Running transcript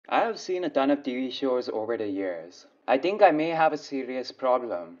have seen a ton of TV shows over the years. I think I may have a serious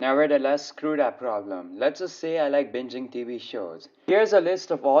problem. Nevertheless, screw that problem. Let's just say I like binging TV shows. Here's a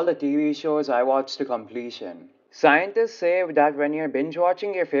list of all the TV shows I watched to completion. Scientists say that when you're binge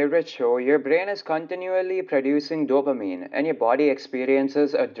watching your favorite show, your brain is continually producing dopamine and your body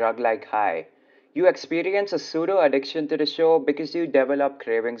experiences a drug like high. You experience a pseudo addiction to the show because you develop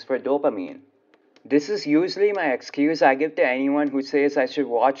cravings for dopamine. This is usually my excuse I give to anyone who says I should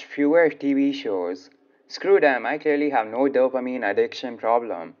watch fewer TV shows. Screw them, I clearly have no dopamine addiction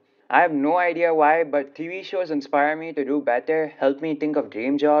problem. I have no idea why, but TV shows inspire me to do better, help me think of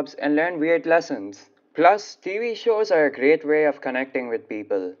dream jobs, and learn weird lessons. Plus, TV shows are a great way of connecting with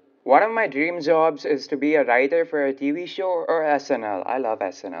people. One of my dream jobs is to be a writer for a TV show or SNL. I love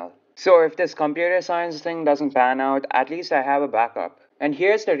SNL. So if this computer science thing doesn't pan out, at least I have a backup. And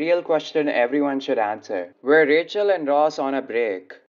here's the real question everyone should answer. Were Rachel and Ross on a break?